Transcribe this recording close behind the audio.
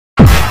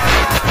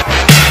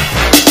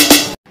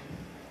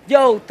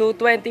Yo,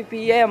 2:20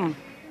 p.m.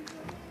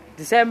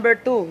 December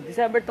 2.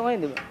 December 2 ngayon,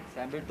 di ba?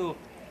 December 2.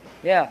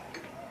 Yeah.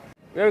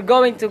 We're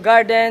going to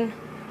garden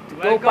to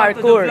go Welcome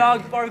parkour. to the vlog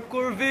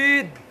Parkour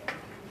vid!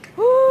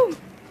 Woo!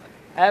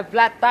 I have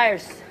flat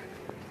tires.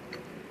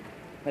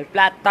 My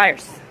flat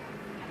tires.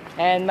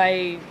 And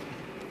my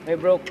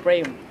broke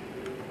frame.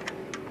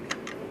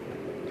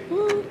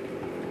 Woo!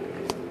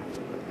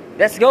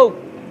 Let's go!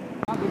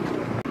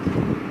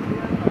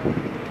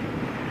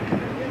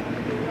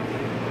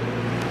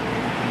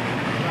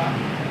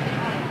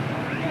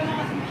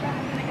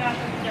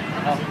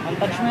 Ang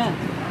touch mo yan.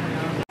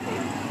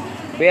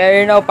 We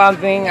are now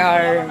pumping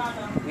our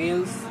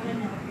wheels.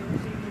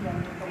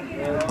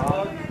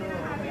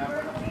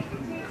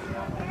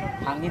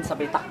 Hangin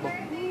sabay takbo.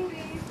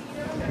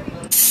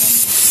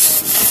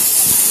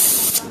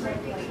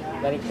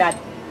 Baliktad.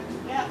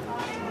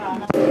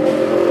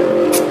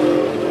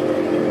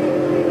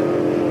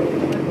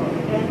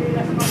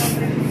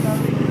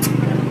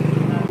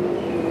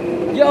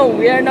 Yo,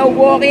 we are now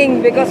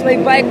walking because my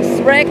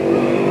bike's wrecked.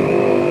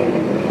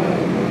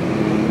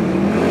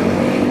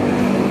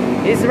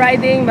 He's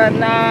riding, but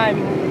now I'm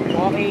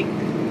walking.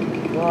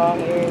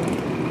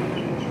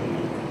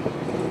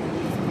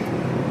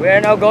 We are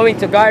now going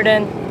to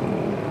garden.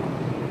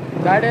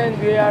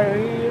 We are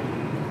here.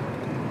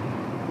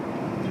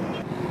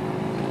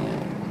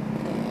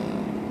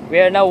 We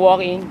are now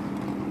walking.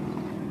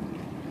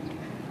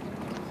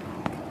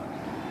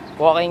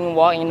 Walking.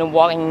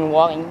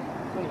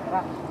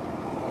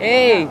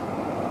 Hey,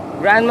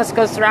 Grandma's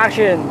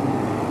construction.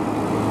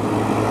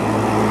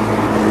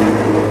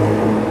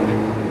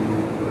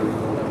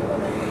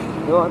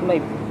 Doon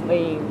may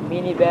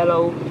mini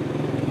velo.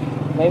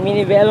 My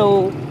mini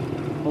velo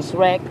was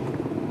wrecked.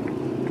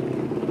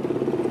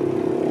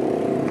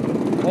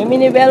 My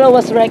mini velo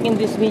was wrecked in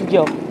this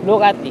video.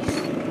 Look at this.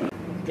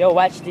 Yo,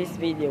 watch this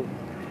video.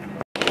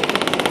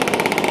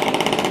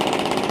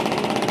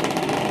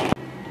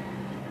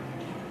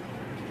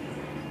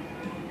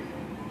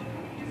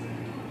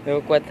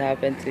 Look what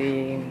happened to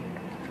him.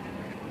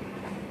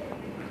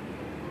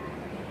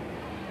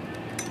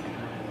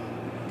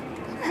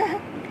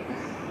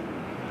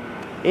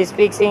 He's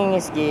fixing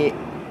his gear.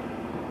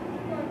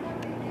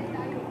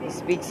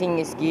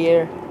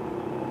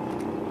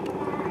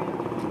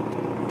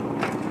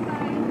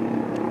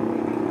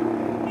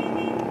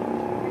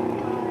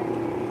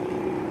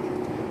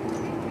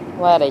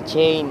 What a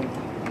chain.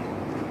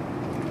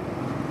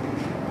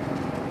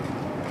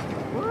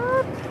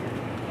 What?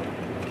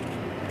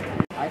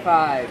 High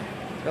five.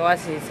 Look at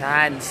his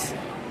hands.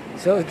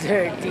 So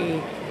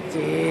dirty.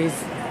 Jeez.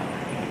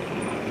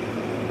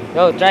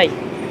 Go, try.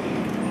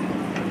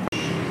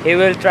 He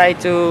will try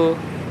to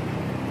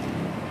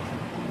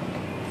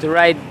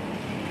ride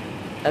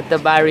at the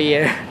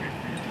barrier.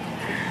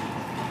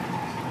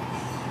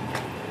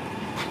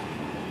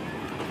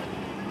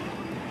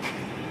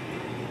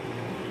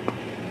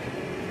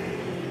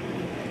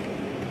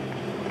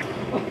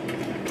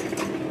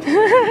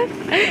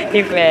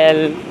 He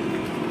fell.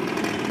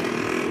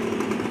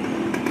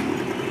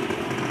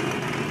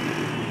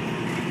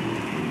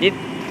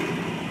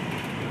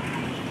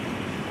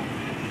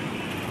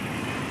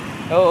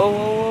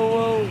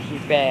 Oh, he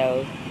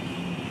fell.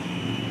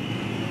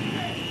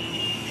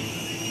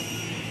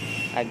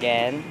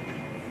 Again.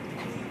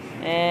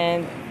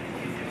 And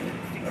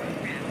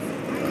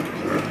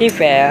he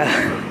fell.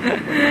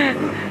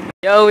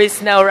 Yo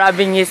is now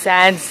rubbing his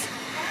hands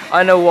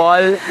on a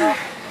wall. No,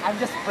 I'm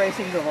just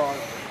praising the wall.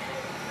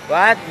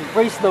 What?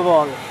 Praise the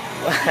wall.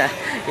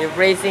 You're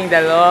praising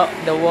the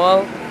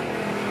wall?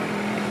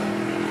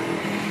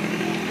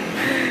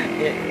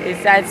 His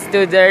hands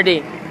too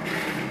dirty.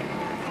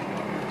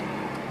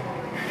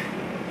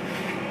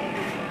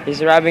 He's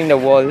rubbing the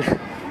wall.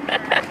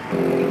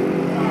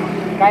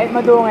 Kahit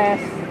madungis,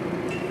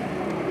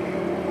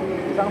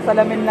 isang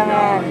salamin lang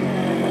yan.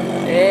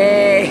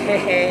 Hey.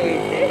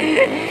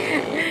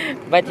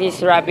 But he's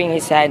rubbing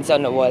his hands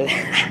on the wall.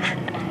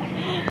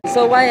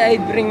 So why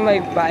I bring my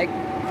bike?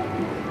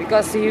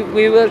 Because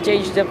we will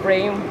change the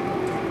frame.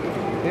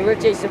 We will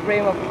change the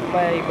frame of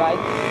my bike.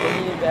 The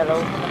mini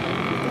velo.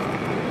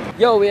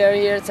 Yo, we are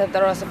here at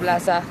Santa Rosa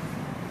Plaza.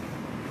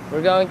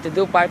 We're going to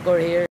do parkour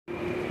here.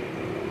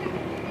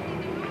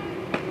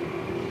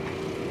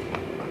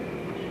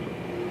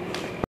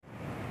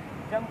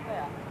 Jump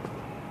kaya?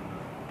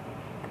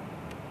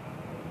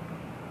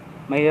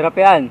 Mahirap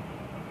yan.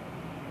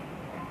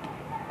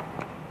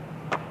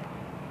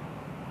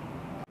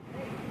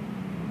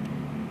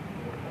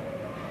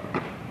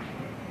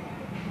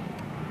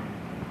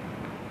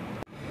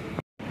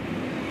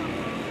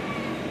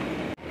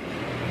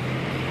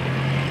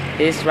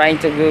 He's trying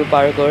to do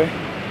parkour.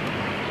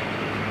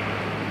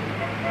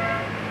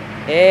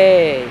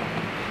 Hey.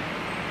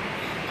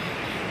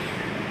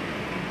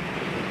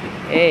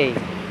 Hey.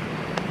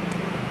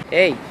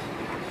 Hey.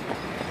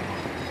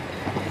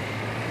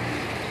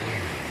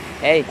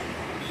 Hey.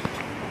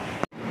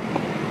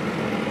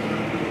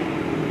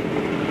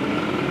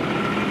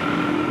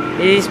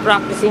 He's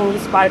practicing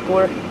his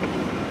parkour.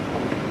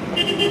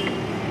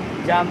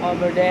 jump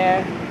over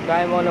there,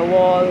 climb on a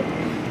wall,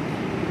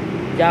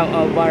 jump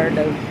over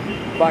the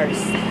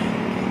bars,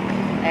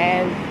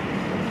 and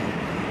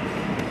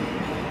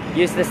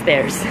use the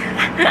stairs.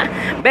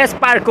 Best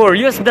parkour,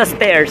 use the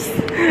stairs.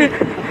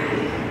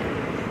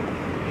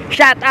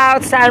 Shout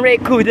out Sanray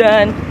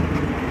Kudan.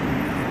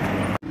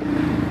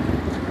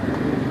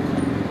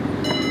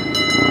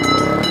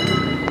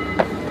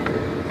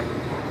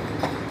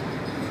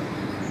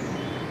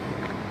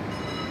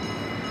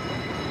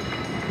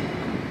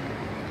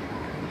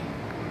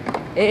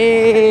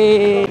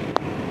 Hey.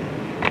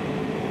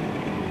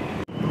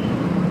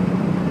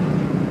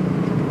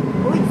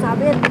 Uy,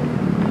 sabit.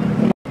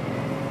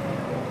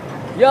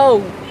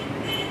 Yo,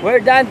 we're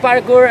done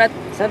parkour at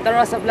Santa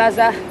Rosa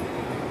Plaza.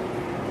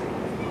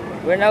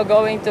 We're now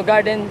going to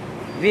Garden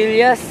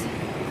Villas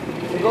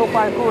to go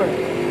parkour.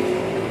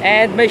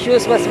 And my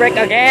shoes was wrecked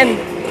again.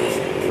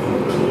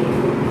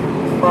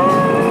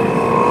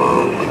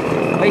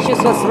 My shoes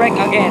was wrecked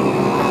again.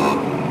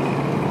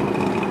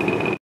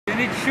 You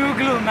need shoe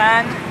glue,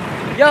 man.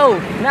 Yo,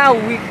 now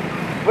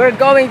we're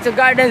going to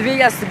Garden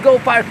Villas to go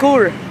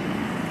parkour.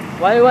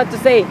 What do you want to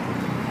say?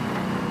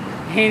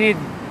 He need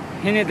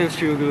the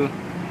shoe glue.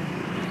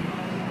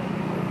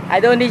 I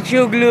don't need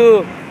shoe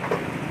glue.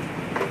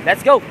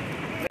 Let's go.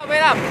 Wait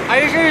up. Are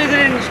you sure you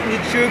didn't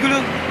need shoe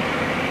glue?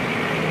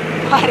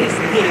 What is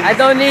this? I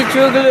don't need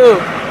shoe glue.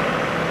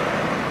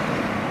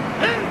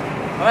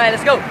 Alright,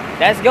 let's go.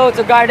 Let's go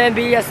to Garden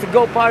Villas to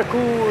go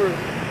parkour.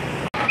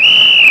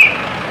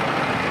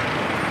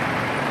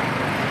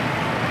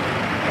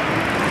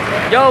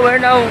 Yo, we're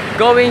now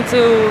going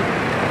to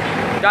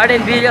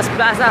Garden Villas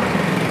Plaza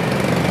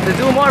to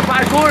do more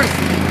parkours.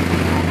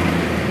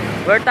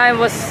 Our time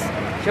was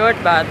short,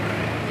 but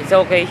it's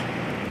okay.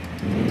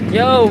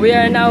 Yo, we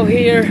are now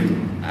here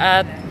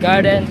at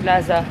Garden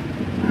Plaza.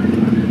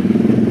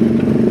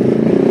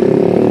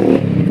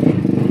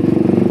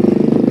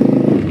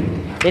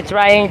 We're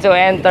trying to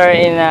enter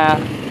in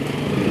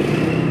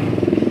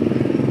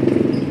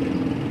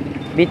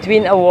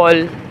between a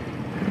wall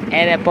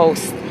and a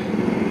post.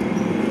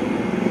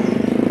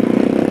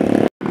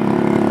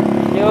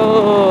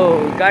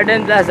 Yo,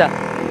 Garden Plaza.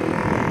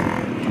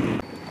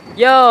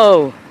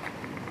 Yo,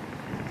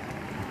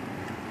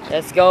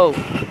 let's go.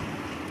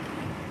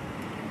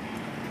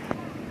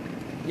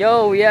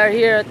 Yo, we are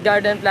here at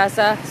Garden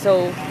Plaza,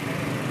 so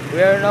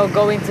we are now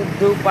going to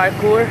do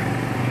parkour.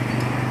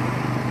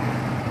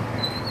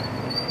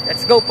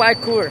 Let's go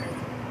parkour.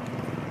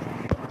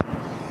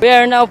 We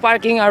are now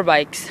parking our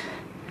bikes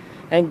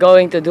and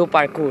going to do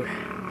parkour.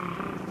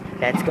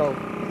 Let's go.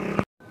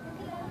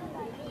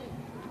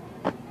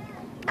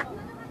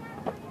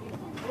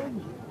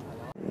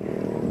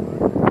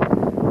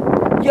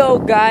 Yo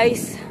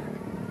guys,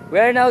 we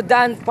are now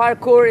done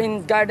parkour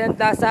in Garden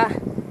Plaza.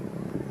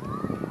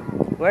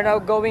 We're now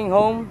going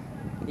home.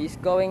 He's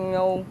going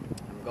home.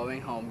 I'm going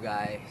home,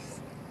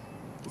 guys.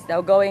 He's now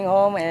going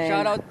home, and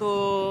Shout out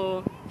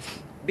to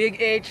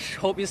Big H.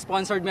 Hope you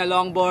sponsored me a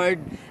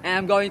longboard. And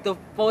I'm going to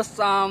post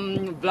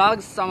some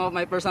vlogs, some of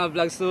my personal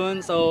vlogs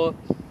soon. So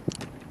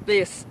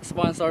please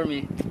sponsor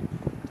me.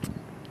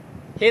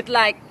 Hit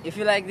like if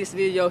you like this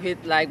video.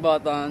 Hit like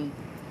button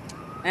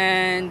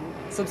and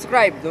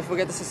subscribe. Don't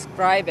forget to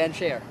subscribe and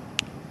share.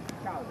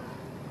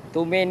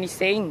 too many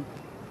saying.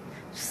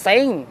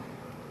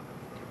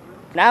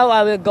 Now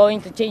I will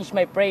going to change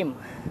my frame.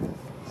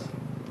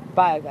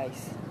 Bye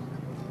guys.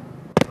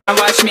 Now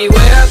watch me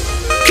whip,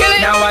 kill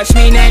it. Now watch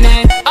me nay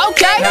nay.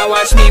 Okay. Now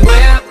watch me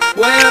whip,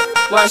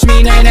 watch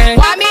me nay nay.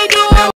 Why me?